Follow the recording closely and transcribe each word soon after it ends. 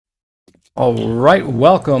Alright,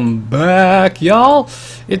 welcome back, y'all.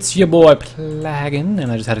 It's your boy Plagen,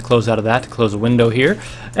 and I just had to close out of that to close a window here.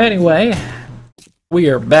 Anyway, we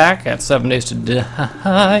are back at 7 Days to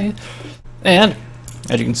Die, and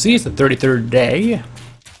as you can see, it's the 33rd day,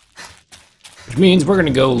 which means we're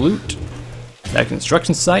gonna go loot that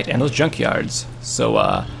construction site and those junkyards. So,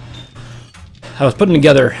 I was putting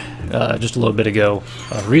together just a little bit ago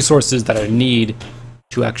resources that I need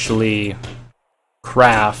to actually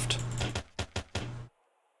craft.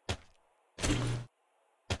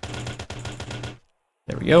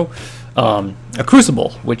 There we go. A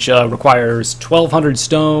crucible, which requires 1,200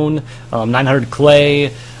 stone, 900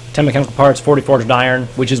 clay, 10 mechanical parts, 40 forged iron,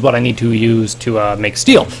 which is what I need to use to make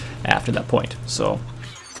steel after that point. So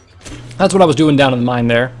that's what I was doing down in the mine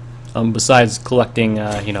there. Besides collecting,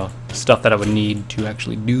 you know, stuff that I would need to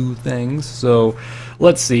actually do things. So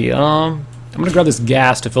let's see. I'm gonna grab this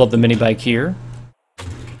gas to fill up the mini bike here.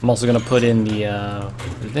 I'm also gonna put in the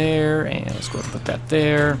there, and let's go ahead and put that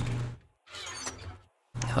there.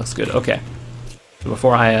 Looks good. Okay. So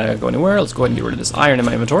before I go anywhere, let's go ahead and get rid of this iron in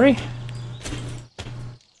my inventory.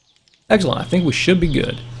 Excellent. I think we should be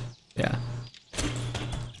good. Yeah.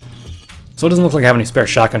 So it doesn't look like I have any spare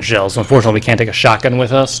shotgun shells, so unfortunately we can't take a shotgun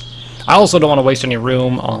with us. I also don't want to waste any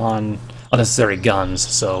room on unnecessary guns,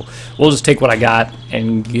 so we'll just take what I got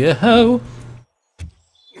and go.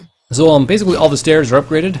 So basically all the stairs are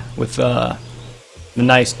upgraded with the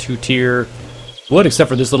nice 2-tier wood, except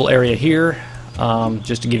for this little area here.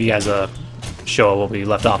 Just to give you guys a show of what we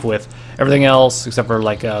left off with. Everything else, except for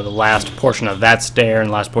like the last portion of that stair and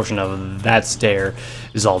the last portion of that stair,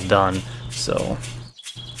 is all done. So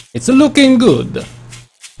it's looking good.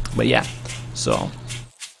 But yeah, so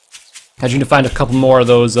I just need to find a couple more of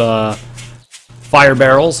those fire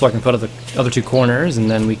barrels so I can put at the other two corners, and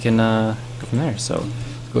then we can go from there. So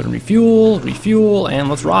go ahead and refuel, and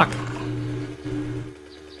let's rock.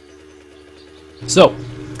 So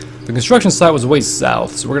the construction site was way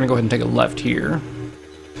south, so we're going to go ahead and take a left here.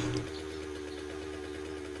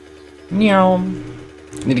 Meow.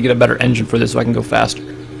 Need to get a better engine for this so I can go faster.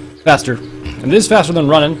 And it is faster than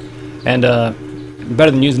running, and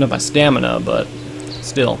better than using up my stamina, but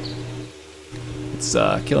still. It's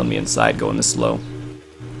killing me inside going this slow.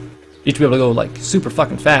 Used to be able to go like super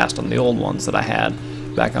fucking fast on the old ones that I had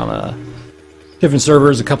back on different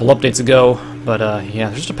servers a couple updates ago, but yeah,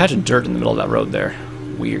 there's just a patch of dirt in the middle of that road there.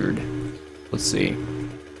 Weird. Let's see.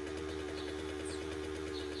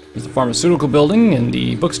 There's the pharmaceutical building and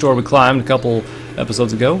the bookstore we climbed a couple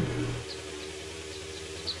episodes ago.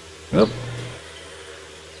 Oh.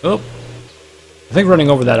 Oh. I think running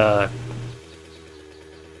over that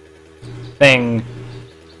thing.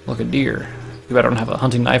 Look, a deer. Too bad I don't have a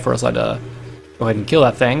hunting knife, or else I'd go ahead and kill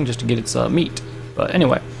that thing just to get its meat. But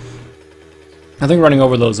anyway, I think running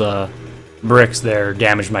over those bricks there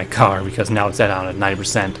damaged my car because now it's set down at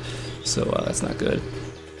 90%, so that's not good.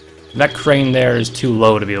 That crane there is too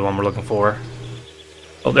low to be the one we're looking for.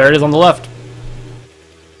 Oh, there it is on the left.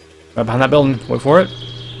 Right behind that building. Wait for it.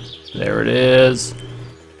 There it is.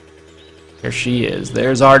 There she is.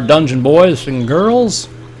 There's our dungeon boys and girls.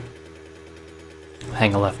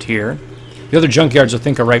 Hang a left here. The other junkyards I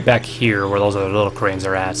think are right back here where those other little cranes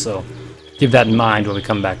are at, so keep that in mind when we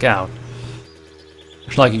come back out.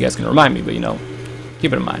 It's not like you guys can remind me, but you know,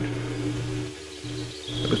 keep it in mind.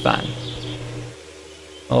 It'll be fine.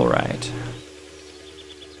 Alright.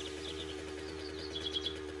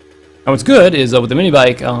 Now what's good is with the mini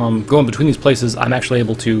bike, going between these places, I'm actually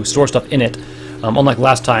able to store stuff in it. Unlike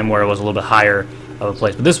last time where it was a little bit higher of a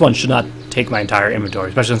place. But this one should not take my entire inventory,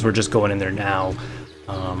 especially since we're just going in there now.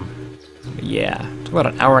 Yeah, it took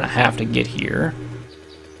about an hour and a half to get here.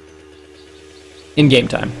 In game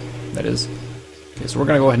time, that is. Okay, so we're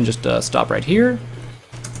going to go ahead and just stop right here.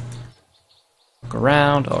 Look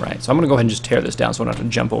around. Alright, so I'm going to go ahead and just tear this down so I don't have to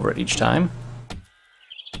jump over it each time.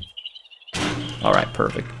 Alright,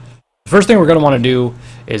 perfect. The first thing we're going to want to do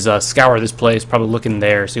is scour this place, probably look in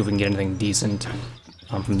there, see if we can get anything decent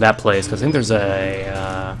from that place, because I think there's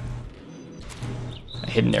a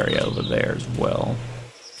hidden area over there as well.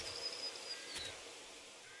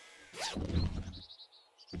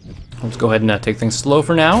 Let's go ahead and take things slow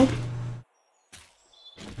for now.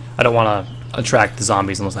 I don't want to attract the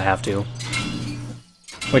zombies unless I have to.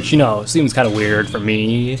 Which, you know, seems kind of weird for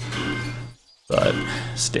me. But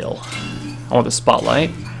still. I want the spotlight.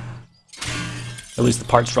 At least the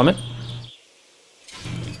parts from it.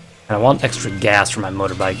 And I want extra gas for my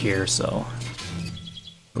motorbike here, so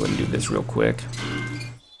go ahead and do this real quick.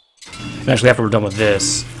 And actually, after we're done with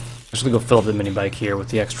this, I'm just going to go fill up the mini bike here with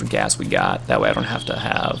the extra gas we got. That way I don't have to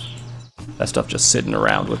have that stuff just sitting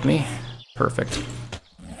around with me. Perfect.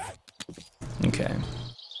 Okay.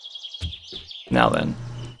 Now then.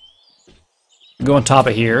 Go on top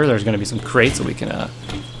of here. There's going to be some crates that we can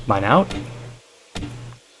mine out.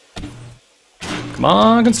 Come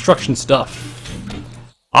on, construction stuff.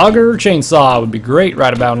 Auger chainsaw would be great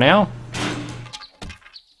right about now.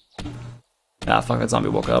 Ah, fuck, that zombie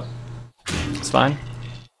woke up. It's fine.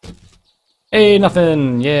 Hey,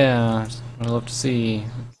 nothing. Yeah, I'd love to see.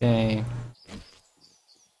 Okay.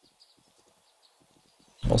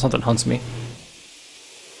 Well, something hunts me.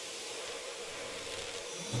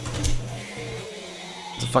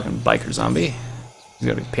 It's a fucking biker zombie. He's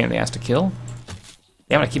gonna be a pain in the ass to kill.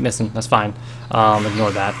 Damn it, I keep missing. That's fine.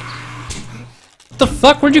 Ignore that. What the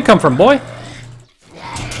fuck? Where'd you come from, boy?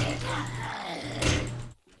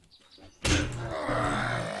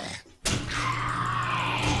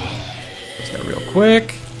 Just got real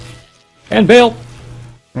quick. And bail.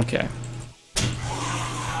 Okay.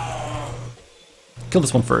 Kill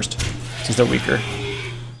this one first, since they're weaker.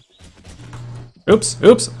 Oops,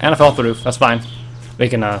 oops, and I fell off the roof. That's fine. They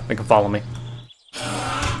can follow me.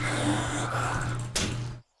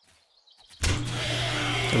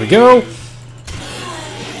 There we go.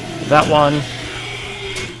 That one.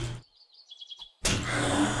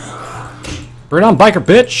 Bring it on, biker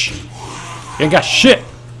bitch. You ain't got shit.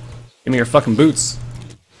 Give me your fucking boots.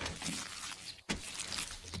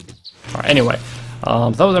 Alright, anyway.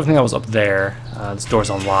 So that was everything that was up there. This door's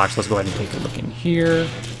unlocked, so let's go ahead and take a look in here.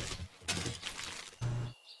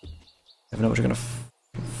 Never know what you're gonna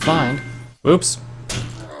find. Oops.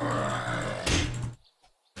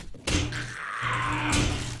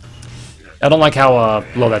 I don't like how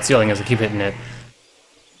low that ceiling is. I keep hitting it.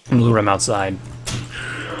 I'm lure him outside.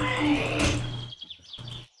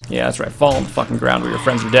 Yeah, that's right. Fall on the fucking ground where your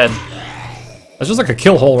friends are dead. That's just like a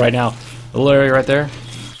kill hole right now. The little area right there.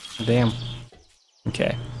 Damn.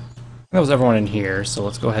 Okay. That was everyone in here, so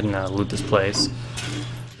let's go ahead and loot this place.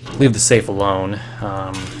 Leave the safe alone.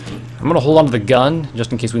 I'm going to hold on to the gun,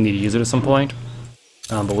 just in case we need to use it at some point.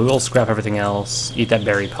 But we will scrap everything else. Eat that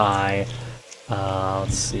berry pie.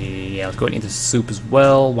 Let's see. Yeah, let's go ahead and eat the soup as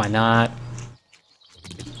well. Why not?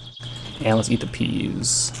 And let's eat the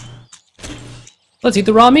peas. Let's eat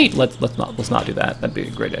the raw meat. Let's not do that. That'd be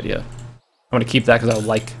a great idea. I'm going to keep that because I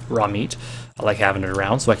like raw meat. I like having it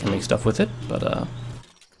around so I can make stuff with it. But other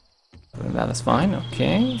than that, that's fine.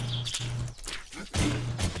 Okay.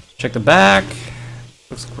 Check the back.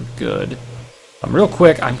 Looks like we're good. Real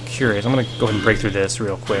quick, I'm curious. I'm gonna go ahead and break through this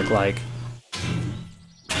real quick, like.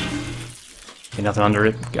 Okay, nothing under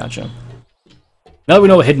it. Gotcha. Now that we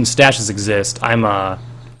know what hidden stashes exist, I'm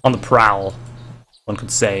on the prowl, one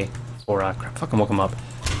could say. Or crap, fucking woke him up.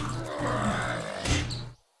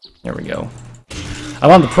 There we go.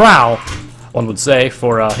 I'm on the prowl, one would say,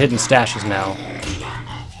 for hidden stashes now.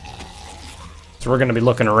 So we're gonna be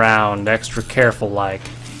looking around, extra careful, like,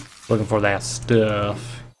 looking for that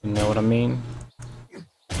stuff. You know what I mean?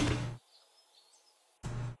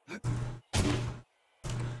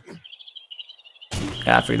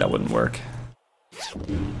 Yeah, I figured that wouldn't work.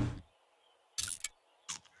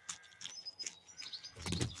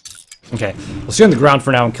 Okay, we'll stay on the ground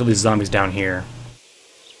for now and kill these zombies down here.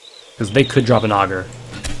 Because they could drop an auger.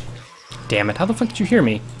 Damn it, how the fuck did you hear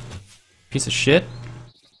me? Piece of shit.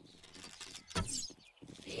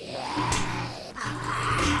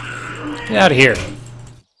 Get out of here.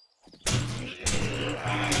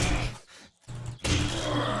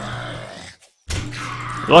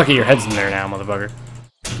 You're lucky your head's in there now, motherfucker.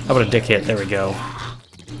 How about a dick hit? There we go.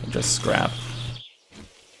 Just scrap.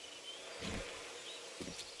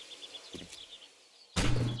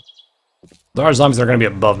 There are zombies that are going to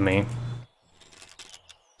be above me.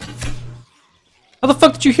 How the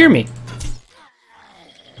fuck did you hear me?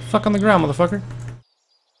 Fuck on the ground, motherfucker.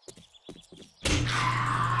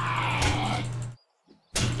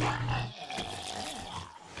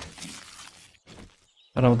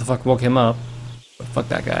 I don't know what the fuck woke him up, but fuck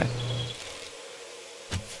that guy.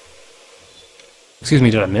 Excuse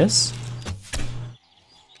me, did I miss?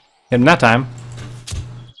 Hit him that time.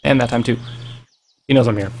 And that time too. He knows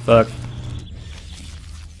I'm here. Fuck.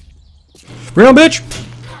 Bring on, bitch!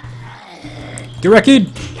 Get wrecked!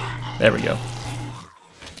 There we go.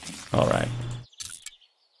 Alright.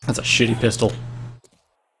 That's a shitty pistol.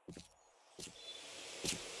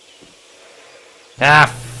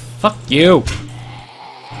 Ah, fuck you!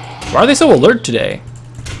 Why are they so alert today?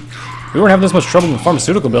 We weren't having this much trouble in the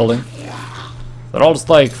pharmaceutical building. They're all just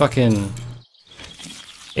like fucking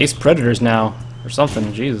ace predators now, or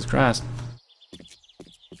something. Jesus Christ.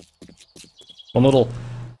 One little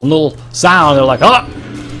sound, they're like, ah!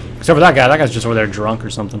 Except for that guy. That guy's just over there drunk or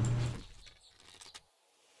something.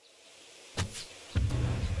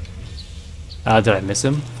 Did I miss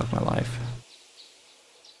him? Fuck my life.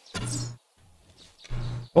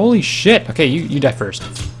 Holy shit! Okay, you die first.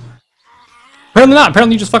 Apparently not!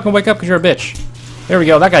 Apparently you just fucking wake up because you're a bitch. There we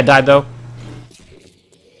go, that guy died though.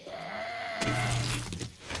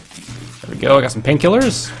 There we go, I got some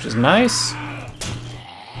painkillers, which is nice.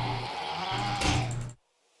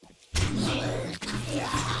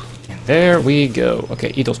 And there we go.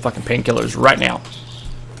 Okay, eat those fucking painkillers right now.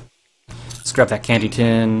 Let's grab that candy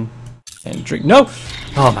tin and drink. No!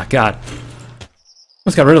 Oh my god.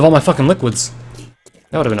 Almost got rid of all my fucking liquids.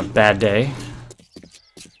 That would have been a bad day.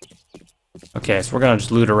 Okay, so we're gonna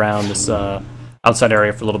just loot around this outside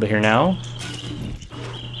area for a little bit here now.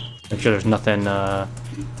 Make sure there's nothing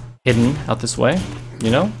hidden out this way,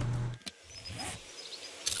 you know?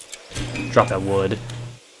 Drop that wood.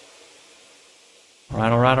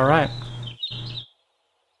 Alright, alright, alright.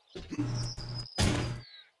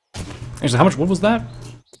 Actually, how much wood was that?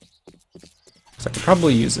 So I could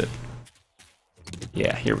probably use it.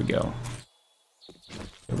 Yeah, here we go.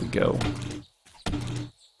 Here we go.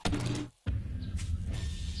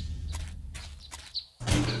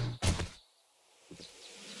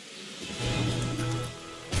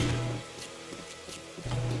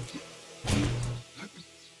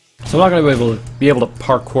 So I'm not going to be able to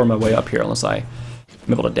parkour my way up here unless I'm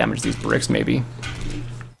able to damage these bricks, maybe.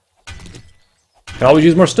 Could always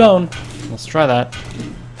use more stone. Let's try that.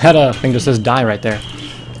 Had a thing that says die right there.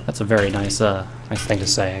 That's a very nice, nice thing to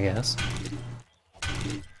say, I guess.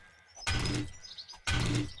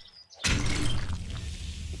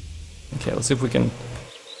 Okay, let's see if we can...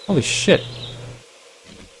 Holy shit.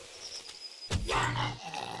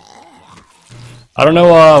 I don't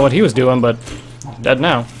know what he was doing, but dead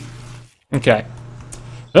now. Okay.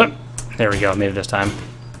 Oh, there we go, I made it this time.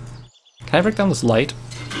 Can I break down this light?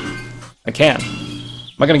 I can.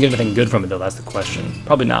 Am I gonna get anything good from it though? That's the question.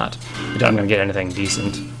 Probably not. I doubt I'm gonna get anything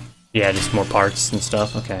decent. Yeah, just more parts and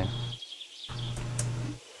stuff. Okay.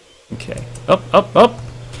 Okay. Up, up, up!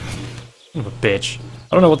 Son of a bitch.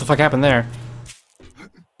 I don't know what the fuck happened there.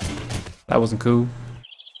 That wasn't cool.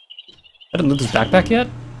 I didn't loot this backpack yet?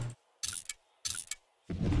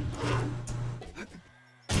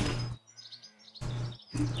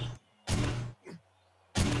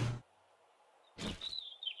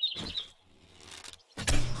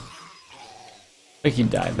 I think he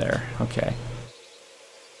died there. Okay.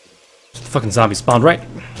 The fucking zombie spawned right.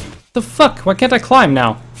 The fuck? Why can't I climb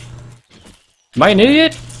now? Am I an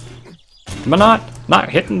idiot? Am I not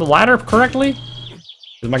hitting the ladder correctly?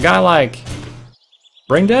 Is my guy like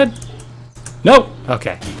brain dead? Nope.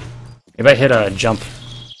 Okay. Maybe I hit a jump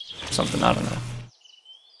or something. I don't know.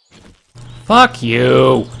 Fuck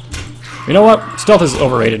you. You know what? Stealth is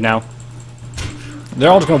overrated now.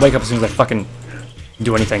 They're all just gonna wake up as soon as I fucking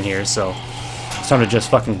do anything here, so it's time to just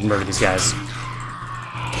fucking murder these guys.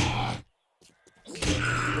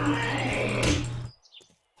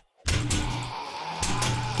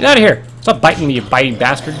 Get out of here! Stop biting me, you biting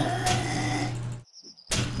bastard.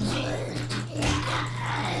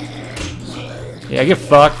 Yeah, get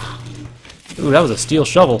fucked. Ooh, that was a steel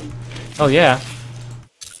shovel. Oh yeah.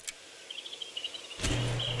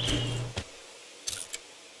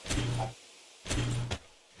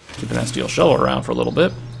 Keeping that steel shovel around for a little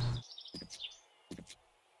bit.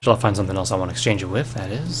 Till I find something else I want to exchange it with, that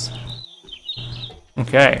is.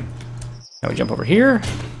 Okay. Now we jump over here.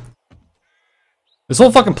 This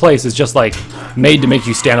whole fucking place is just, like, made to make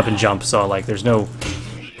you stand up and jump, so, like, there's no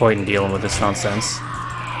point in dealing with this nonsense.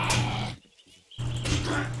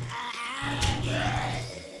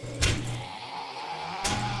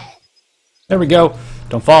 There we go.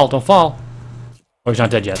 Don't fall, don't fall. Oh, he's not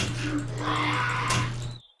dead yet.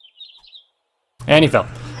 And he fell.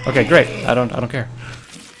 Okay, great. I don't care.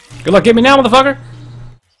 Good luck, get me now, motherfucker!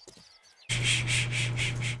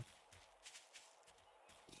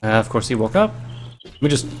 Of course he woke up. Let me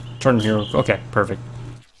just turn here. Okay, perfect.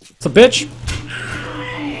 What's up, bitch?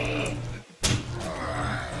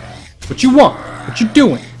 What you want? What you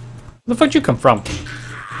doing? Where the fuck did you come from?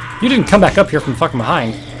 You didn't come back up here from fucking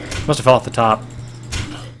behind. You must have fell off the top.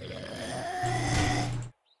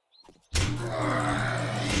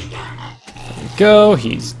 There we go.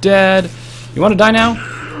 He's dead. You want to die now?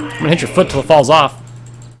 I'm gonna hit your foot till it falls off.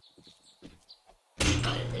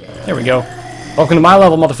 There we go. Welcome to my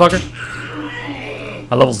level, motherfucker.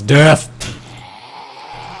 My level's death.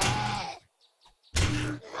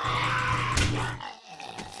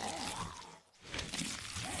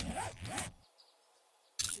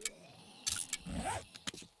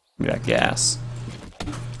 Give me that gas.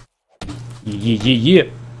 Yeah.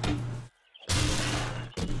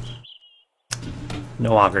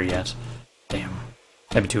 No auger yet. Damn.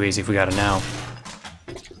 That'd be too easy if we got it now.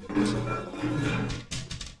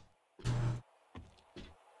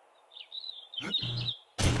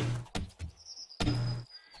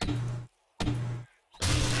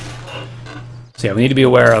 So yeah, we need to be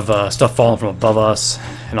aware of stuff falling from above us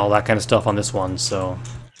and all that kind of stuff on this one, so...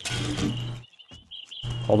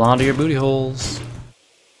 Hold on to your booty holes.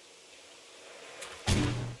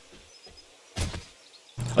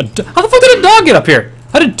 How the fuck did a dog get up here?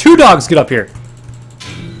 How did 2 dogs get up here?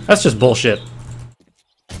 That's just bullshit.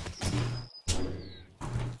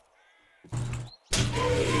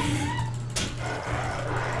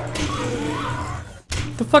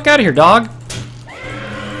 Get the fuck out of here, dog.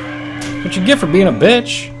 What you get for being a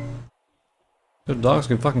bitch? The dogs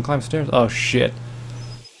can fucking climb stairs. Oh shit.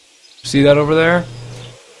 See that over there?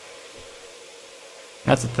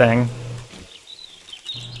 That's a thing.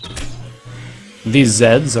 These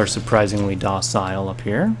Zeds are surprisingly docile up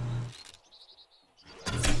here.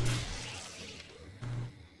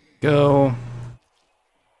 Go.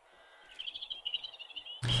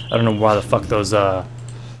 I don't know why the fuck those other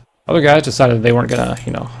guys decided they weren't gonna,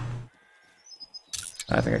 you know.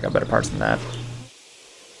 I think I got better parts than that.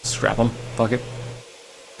 Scrap them. Fuck it.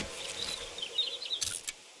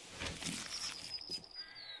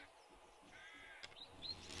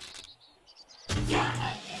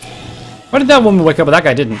 Why did that woman wake up but that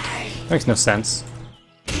guy didn't? That makes no sense.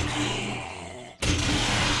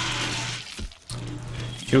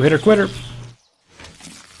 2-hitter quitter.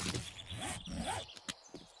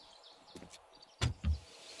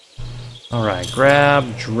 Alright,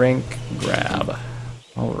 grab, drink, grab.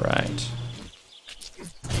 Alright.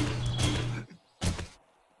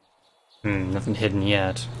 Nothing hidden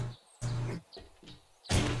yet.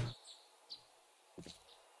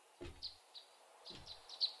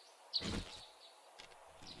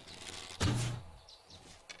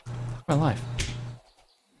 My life.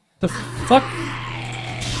 The fuck?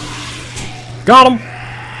 Got him!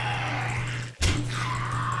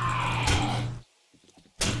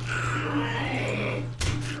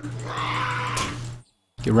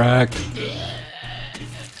 Get wrecked.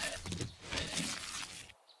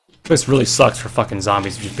 This really sucks for fucking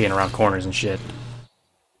zombies just being around corners and shit.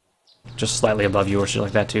 Just slightly above you or shit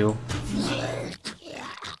like that too.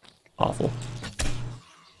 Awful.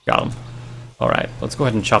 Got him. Alright, let's go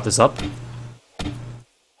ahead and chop this up.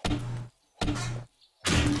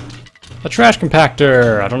 A trash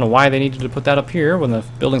compactor! I don't know why they needed to put that up here when the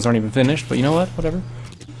buildings aren't even finished, but you know what? Whatever.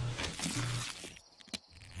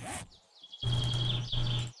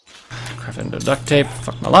 Craft into duct tape.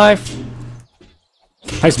 Fuck my life.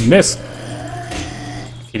 Nice miss!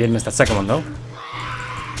 He did miss that second one, though.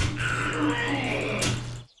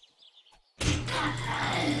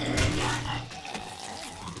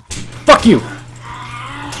 Fuck you!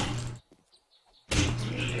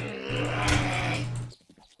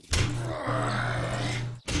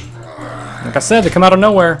 Like I said, they come out of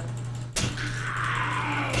nowhere.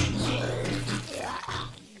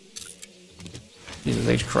 Jesus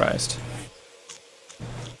H. Christ.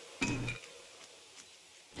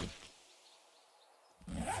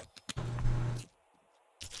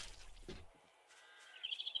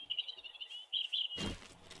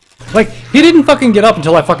 Like, he didn't fucking get up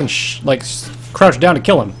until I fucking crouched down to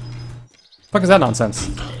kill him. Fuck is that nonsense?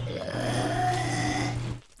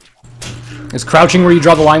 Is crouching where you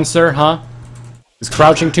draw the line, sir, huh? Is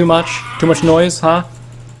crouching too much? Too much noise, huh?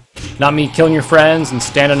 Not me killing your friends and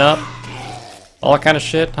standing up? All that kind of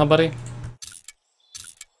shit, huh, buddy?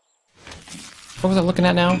 What was I looking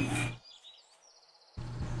at now?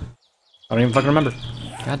 I don't even fucking remember.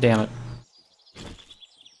 God damn it.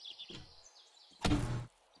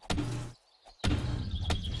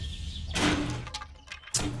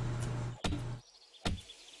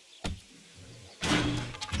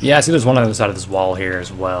 Yeah, I see there's one on the other side of this wall here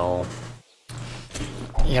as well.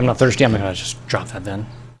 Yeah, I'm not thirsty. I'm gonna just drop that then.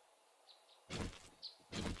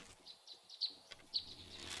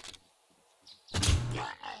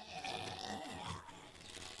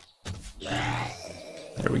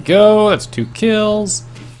 There we go. That's 2 kills.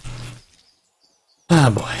 Ah,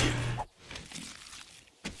 boy.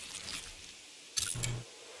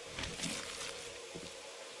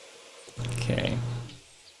 Okay.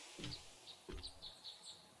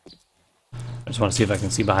 I just want to see if I can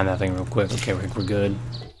see behind that thing real quick. Okay, I think we're good.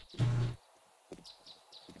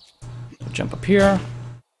 Jump up here.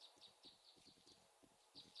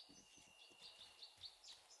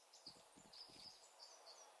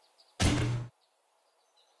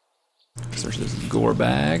 Search this gore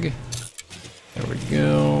bag. There we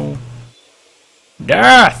go.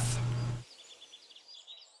 Death!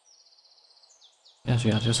 Yes,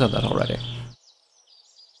 yeah, I just said that already.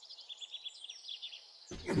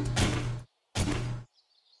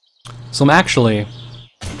 So I'm actually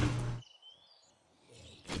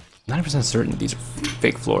 90% certain these are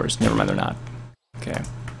fake floors. Never mind, they're not. Okay.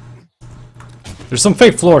 There's some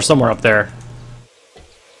fake floor somewhere up there.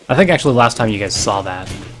 I think actually last time you guys saw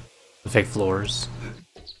that. The fake floors.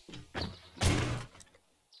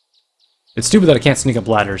 It's stupid that I can't sneak up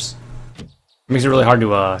ladders. It makes it really hard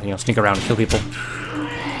to, you know, sneak around and kill people.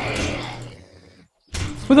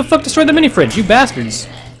 Who the fuck destroyed the mini fridge? You bastards!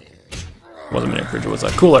 It wasn't a mini fridge, it was a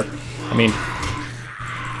cooler. I mean...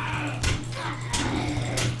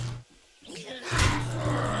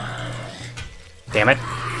 Damn it.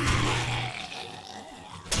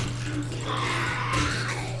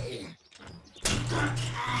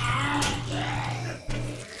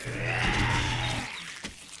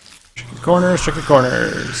 Check the corners, check the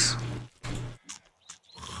corners.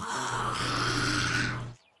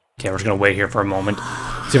 Okay, we're just gonna wait here for a moment.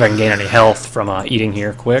 See if I can gain any health from eating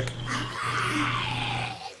here quick.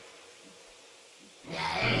 There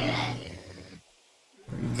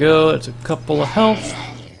we go, that's a couple of health.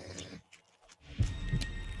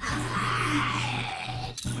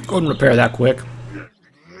 Go ahead and repair that quick.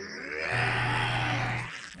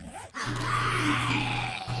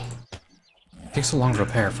 It takes so long to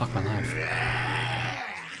repair, fuck my life.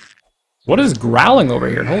 What is growling over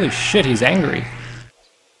here? Holy shit, he's angry.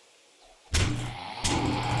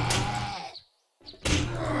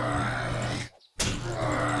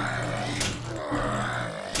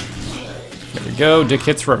 There we go, dick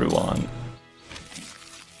hits for everyone.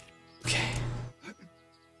 Okay.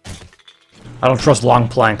 I don't trust long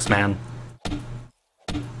planks, man.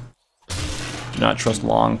 Do not trust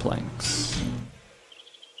long planks.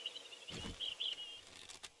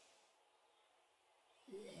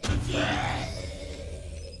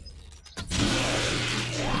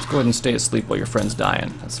 Let's go ahead and stay asleep while your friend's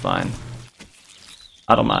dying. That's fine.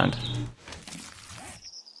 I don't mind.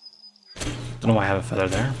 Don't know why I have a feather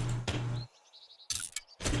there.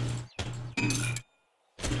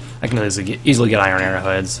 I can easily get iron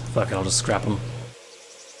arrowheads. Fuck it, I'll just scrap them.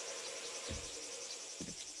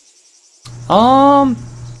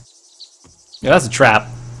 Yeah, that's a trap.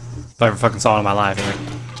 If I ever fucking saw it in my life.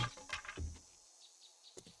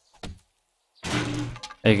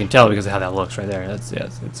 And you can tell because of how that looks right there. That's yeah,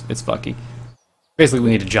 it's fucky. Basically,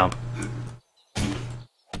 we need to jump.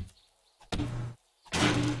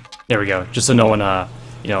 There we go. Just so no one,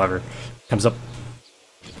 you know, ever comes up.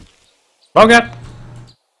 Okay.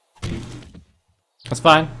 That's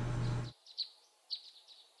fine.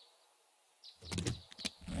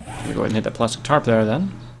 Let me go ahead and hit that plastic tarp there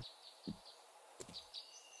then.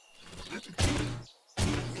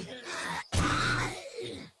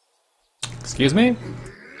 Excuse me?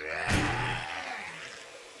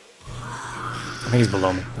 I think he's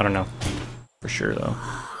below me. I don't know. For sure though.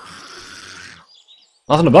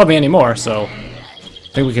 Nothing above me anymore, so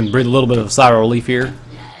I think we can breathe a little bit of sigh of relief here.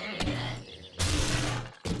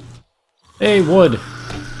 Hey, wood!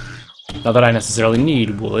 Not that I necessarily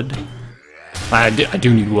need wood. I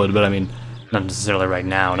do need wood, but I mean, not necessarily right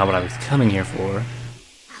now. Not what I was coming here for.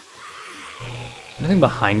 Anything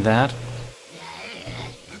behind that?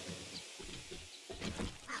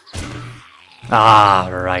 Ah,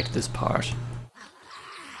 right, this part.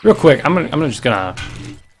 Real quick, I'm just gonna...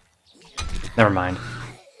 Never mind.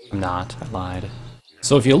 I'm not. I lied.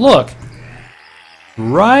 So if you look,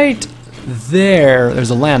 right there's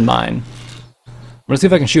a landmine. I'm gonna see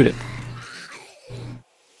if I can shoot it.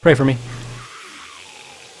 Pray for me.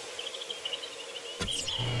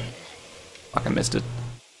 Fuck, I missed it.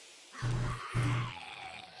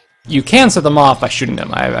 You can set them off by shooting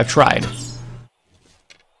them. I've tried.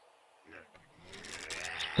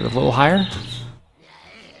 Get a little higher.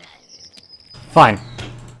 Fine.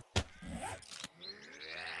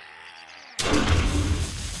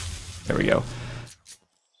 There we go.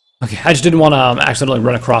 Okay, I just didn't want to accidentally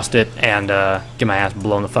run across it and get my ass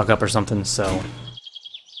blown the fuck up or something, so...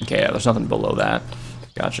 Okay, yeah, there's nothing below that.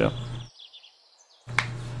 Gotcha.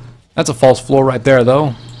 That's a false floor right there, though.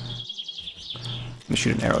 Let me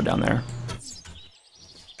shoot an arrow down there.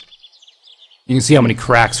 You can see how many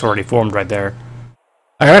cracks already formed right there.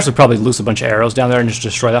 I could actually probably loose a bunch of arrows down there and just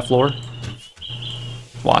destroy that floor.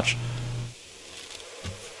 Watch.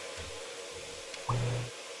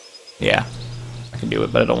 Yeah. I can do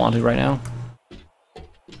it, but I don't want to right now.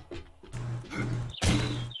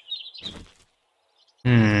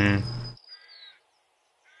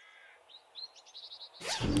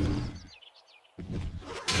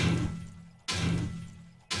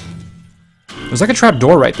 There's like a trap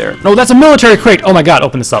door right there. No, that's a military crate! Oh my god,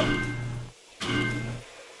 open this up.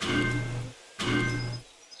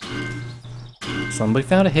 Somebody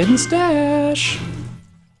found a hidden stash.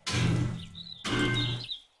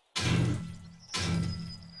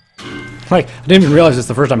 Like, I didn't even realize this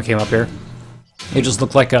the first time I came up here. It just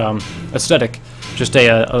looked like aesthetic, just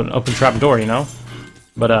an open trap door, you know.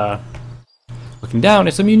 But looking down,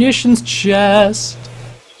 it's a munitions chest.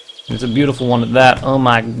 And it's a beautiful one at that. Oh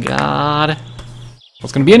my god,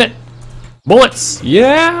 what's gonna be in it? Bullets,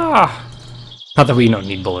 yeah. Not that we don't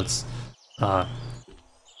need bullets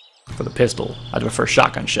for the pistol. I'd prefer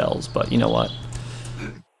shotgun shells, but you know what?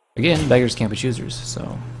 Again, beggars can't be choosers.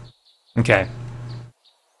 So, okay.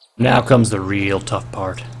 Now comes the real tough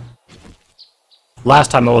part.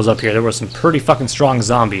 Last time I was up here, there were some pretty fucking strong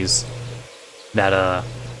zombies that,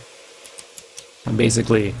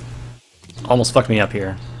 basically almost fucked me up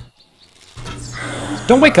here.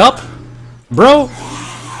 Don't wake up! Bro!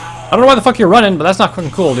 I don't know why the fuck you're running, but that's not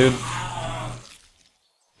fucking cool, dude.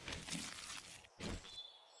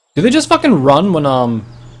 Do they just fucking run when,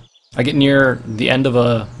 I get near the end of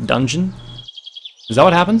a dungeon? Is that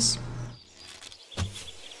what happens?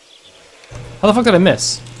 How the fuck did I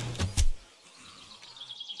miss?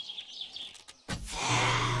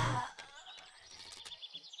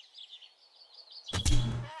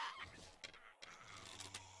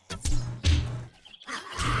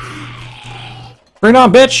 Bring it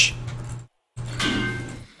on, bitch!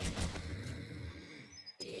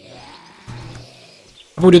 How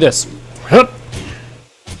about we do this? Hup.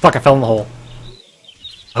 Fuck, I fell in the hole.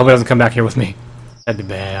 I hope he doesn't come back here with me. That'd be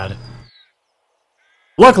bad.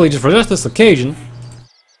 Luckily, just for this occasion,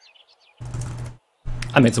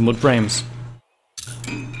 I made some wood frames.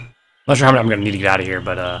 Not sure how many I'm gonna need to get out of here,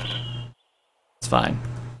 but it's fine.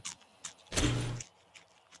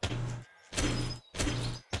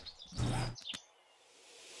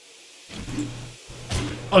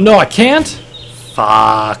 Oh no, I can't?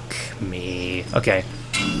 Fuck me. Okay.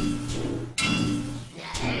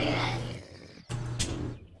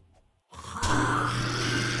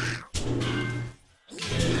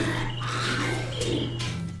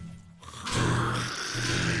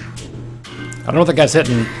 I don't know what that guy's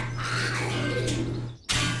hitting. You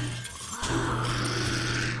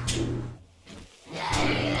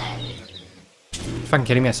fucking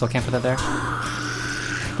kidding me? I still can't put that there.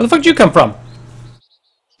 Where the fuck did you come from?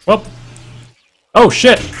 Well. Oh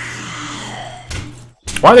shit!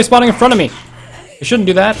 Why are they spawning in front of me? You shouldn't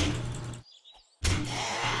do that.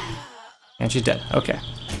 And she's dead. Okay.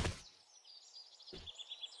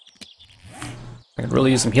 I could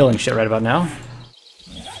really use some healing shit right about now.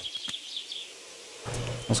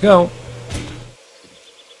 Let's go.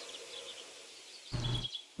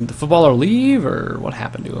 Did the footballer leave, or what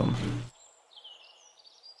happened to him?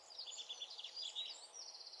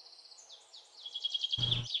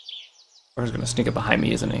 Or he's gonna sneak up behind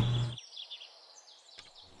me, isn't he?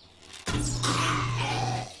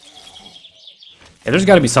 Yeah, there's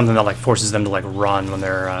gotta be something that like forces them to like run when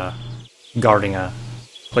they're guarding a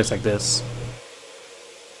place like this.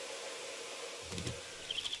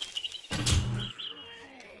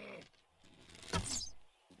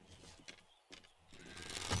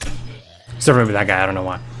 Except for maybe that guy, I don't know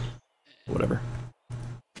why. Whatever.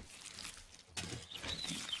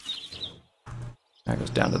 That goes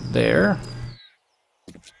down to there.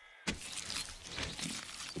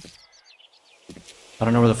 I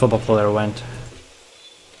don't know where the football player went.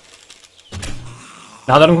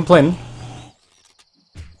 Now that I'm complaining.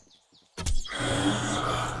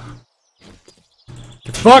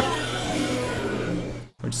 Get fuck!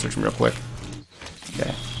 Let me just search him real quick.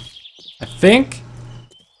 Okay. I think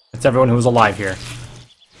it's everyone who was alive here.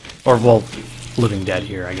 Or, well, living dead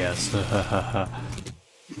here, I guess.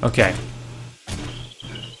 Okay.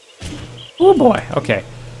 Oh boy, okay.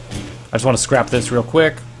 I just want to scrap this real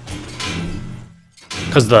quick.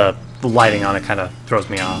 Because the lighting on it kind of throws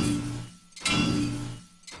me off.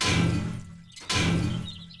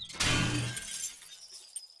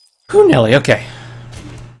 Whew, Nelly, okay.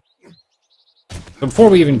 But before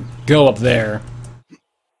we even go up there...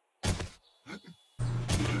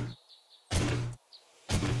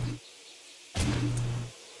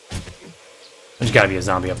 There's gotta be a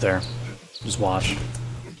zombie up there. Just watch.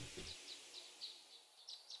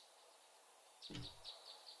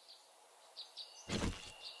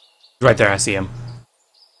 Right there, I see him.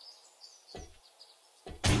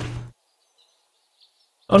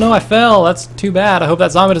 Oh no, I fell! That's too bad. I hope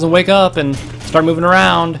that zombie doesn't wake up and start moving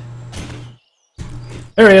around.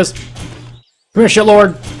 There he is! Come here,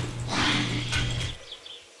 shitlord!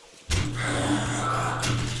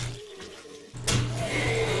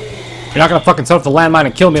 You're not gonna fucking set up the landmine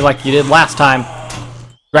and kill me like you did last time.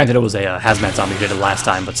 Granted, it was a hazmat zombie who did it last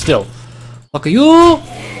time, but still. Fuck you!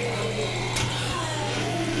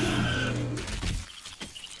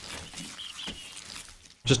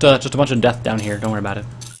 Just a bunch of death down here. Don't worry about it.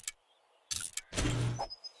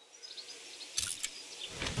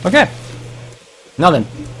 Okay. Now then,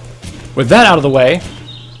 with that out of the way,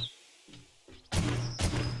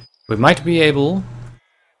 we might be able...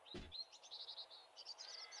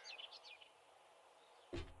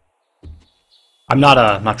 I'm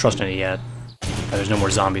not trusting it yet. There's no more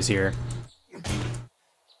zombies here.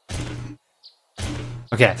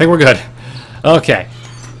 Okay, I think we're good. Okay.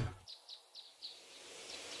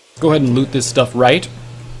 Go ahead and loot this stuff right.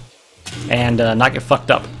 And not get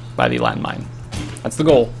fucked up by the landmine. That's the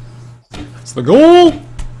goal. That's the goal!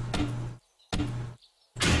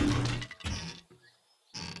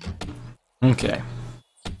 Okay.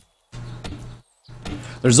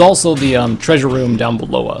 There's also the treasure room down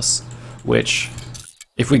below us, which,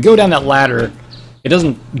 if we go down that ladder, it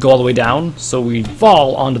doesn't go all the way down, so we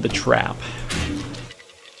fall onto the trap,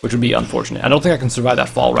 which would be unfortunate. I don't think I can survive that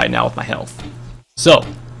fall right now with my health. So,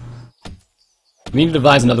 we need to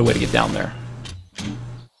devise another way to get down there.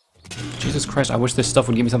 Jesus Christ, I wish this stuff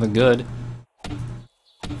would give me something good.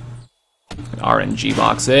 RNG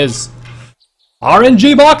boxes!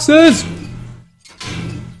 RNG boxes!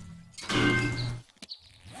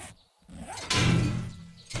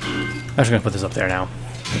 I'm just gonna put this up there now.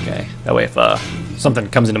 Okay, that way if something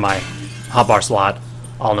comes into my hotbar slot,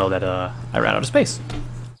 I'll know that I ran out of space.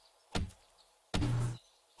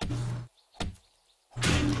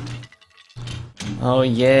 Oh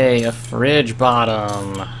yay, a fridge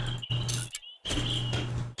bottom.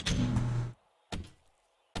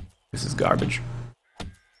 This is garbage.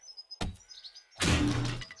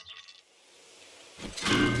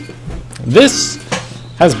 This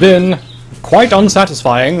has been quite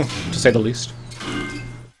unsatisfying, to say the least.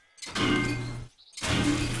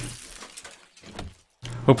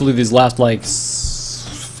 Hopefully these last, like,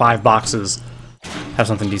 5 boxes have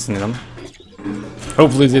something decent in them.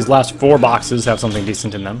 Hopefully these last 4 boxes have something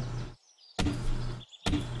decent in them.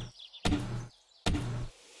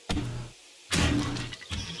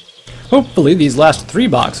 Hopefully these last 3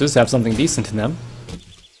 boxes have something decent in them.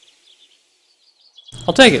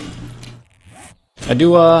 I'll take it. I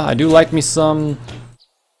do like me some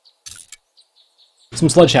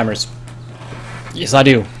sledgehammers. Yes, I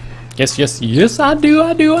do. Yes, I do.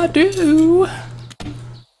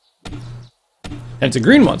 And it's a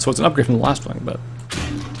green one, so it's an upgrade from the last one, but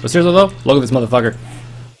seriously though, look at this motherfucker.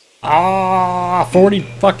 40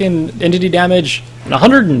 fucking entity damage, and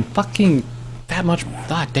 100 and fucking that much,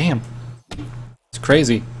 god damn. It's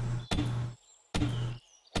crazy.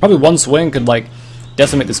 Probably one swing could, like,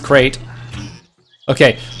 decimate this crate.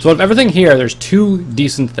 Okay, so out of everything here, there's 2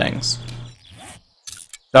 decent things.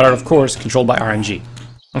 That are, of course, controlled by RNG.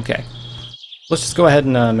 Okay. Let's just go ahead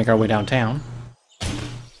and make our way downtown.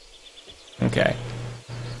 Okay.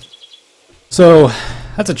 So,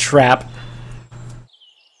 that's a trap.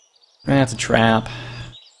 That's a trap.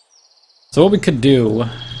 So what we could do...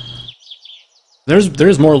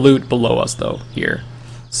 There's more loot below us, though, here.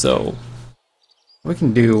 So, what we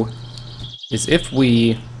can do is if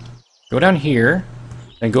we go down here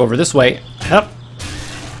and go over this way... Hup.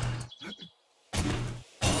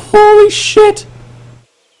 Holy shit!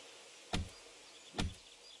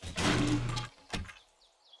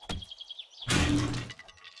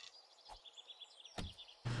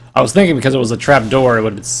 I was thinking because it was a trap door it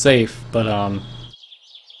would have been safe, but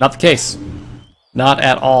not the case. Not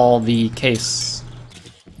at all the case.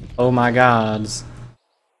 Oh my gods.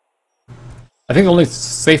 I think the only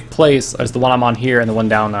safe place is the one I'm on here and the one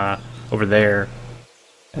down over there.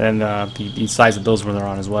 And then the sides of those where they're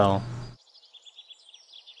on as well.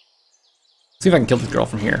 See if I can kill this girl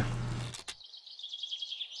from here.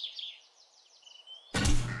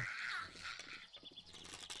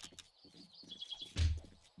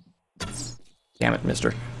 Damn it,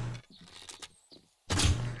 mister.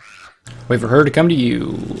 Wait for her to come to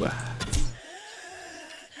you.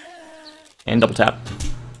 And double tap.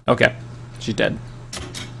 Okay, she's dead.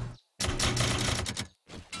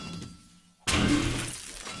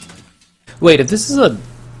 Wait, if this is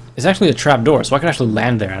it's actually a trap door, so I can actually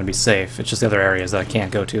land there and be safe. It's just the other areas that I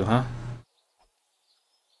can't go to, huh?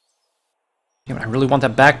 Damn it, I really want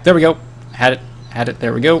that back. There we go. Had it,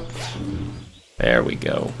 there we go. There we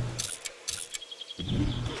go.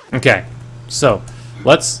 Okay, so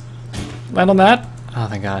let's land on that. Oh,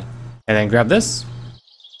 thank God. And then grab this.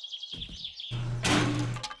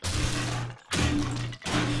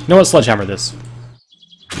 You know what? Sledgehammer this.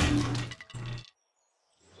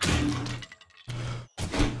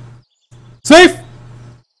 Safe!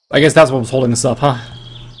 I guess that's what was holding this up, huh?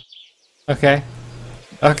 Okay.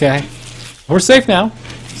 Okay. We're safe now,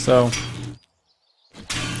 so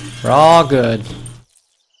we're all good.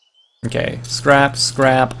 Okay, scrap,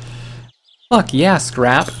 scrap. Fuck yeah,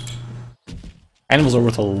 scrap. Animals are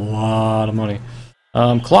worth a lot of money.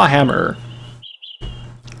 Claw hammer.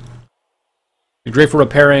 Great for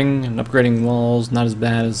repairing and upgrading walls. Not as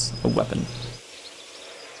bad as a weapon.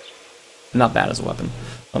 Not bad as a weapon.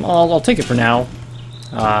 I'll take it for now.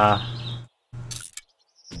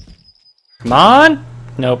 Come on!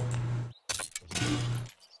 Nope.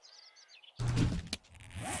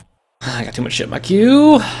 I got too much shit in my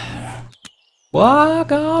queue.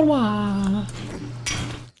 Walk on, walk.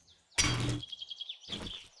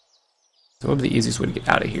 So what would be the easiest way to get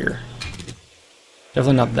out of here?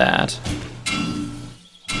 Definitely not that.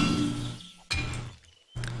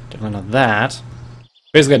 Definitely not that.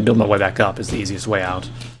 Basically, I build my way back up is the easiest way out.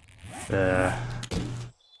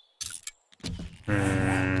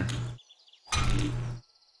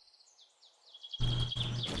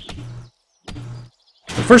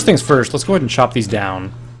 First things first, let's go ahead and chop these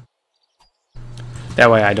down. That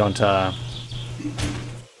way I don't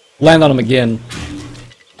land on them again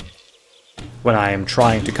when I am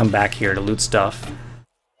trying to come back here to loot stuff.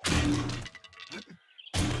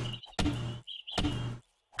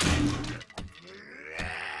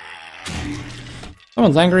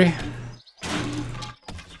 Someone's angry.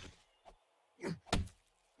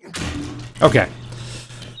 Okay.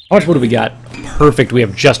 How much wood do we got? Perfect, we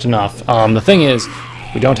have just enough. The thing is,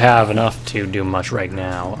 we don't have enough to do much right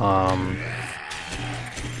now.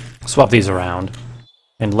 Swap these around.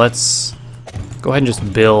 And let's go ahead and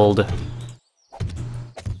just build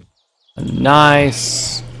a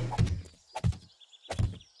nice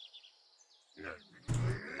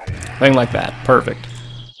thing like that. Perfect.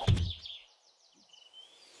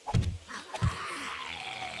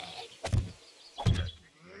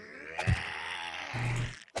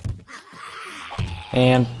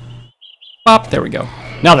 And pop, there we go.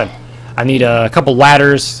 Now then, I need a couple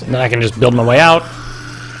ladders, and then I can just build my way out,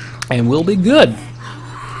 and we'll be good.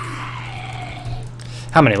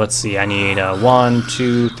 How many? Let's see. I need 1,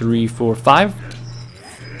 2, 3, 4, 5.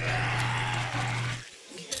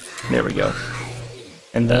 There we go.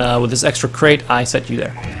 And then with this extra crate, I set you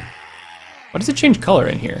there. Why does it change color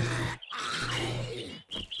in here?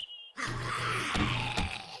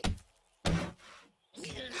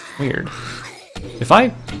 Weird. If I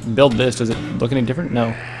build this, does it look any different?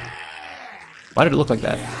 No. Why did it look like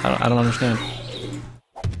that? I don't understand.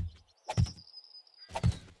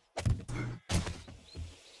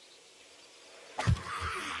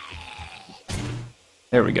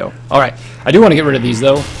 There we go. Alright. I do want to get rid of these,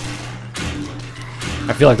 though.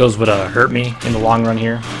 I feel like those would hurt me in the long run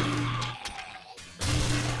here.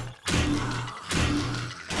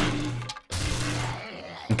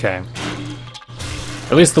 Okay.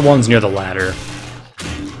 At least the ones near the ladder.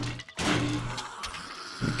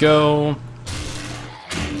 Go.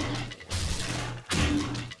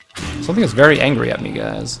 Something is very angry at me,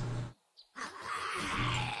 guys.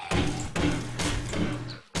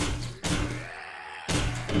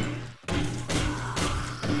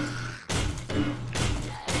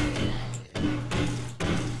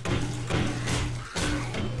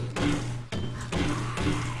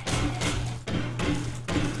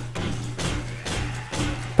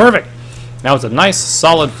 Perfect. Now it's a nice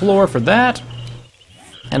solid floor for that.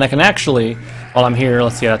 And I can actually, while I'm here,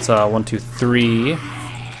 let's see, that's 1, 2, 3.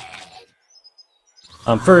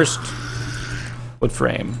 First, wood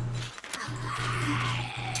frame.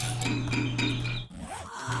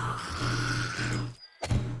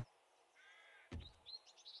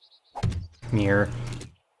 Here.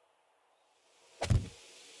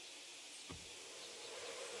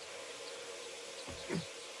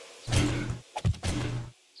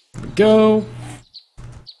 There we go.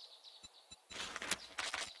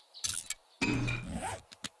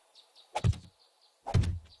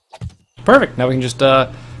 Perfect. Now we can just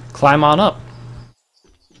climb on up.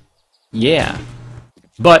 Yeah.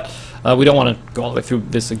 But we don't want to go all the way through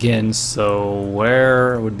this again, so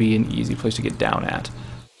where would be an easy place to get down at?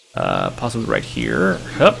 Possibly right here.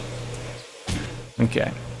 Hup.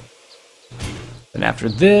 Okay. Then after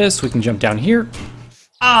this, we can jump down here.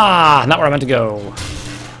 Ah! Not where I meant to go.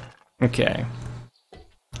 Okay.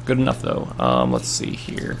 Good enough, though. Let's see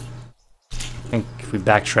here. I think if we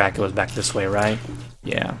backtrack, it was back this way, right?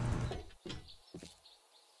 Yeah.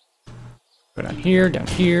 Go down here, down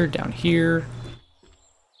here, down here.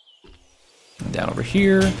 And down over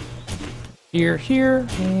here. Here, here,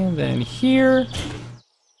 and then here.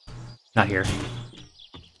 Not here.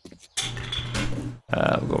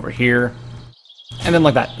 We'll go over here. And then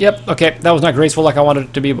like that. Yep, okay. That was not graceful like I wanted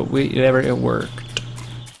it to be, but it worked.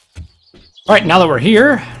 Alright, now that we're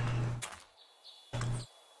here,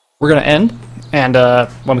 we're going to end. And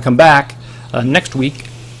when we come back next week,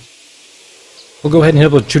 we'll go ahead and hit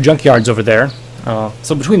up with 2 junkyards over there.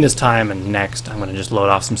 So between this time and next, I'm going to just load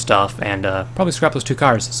off some stuff and probably scrap those 2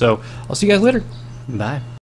 cars. So I'll see you guys later. Bye.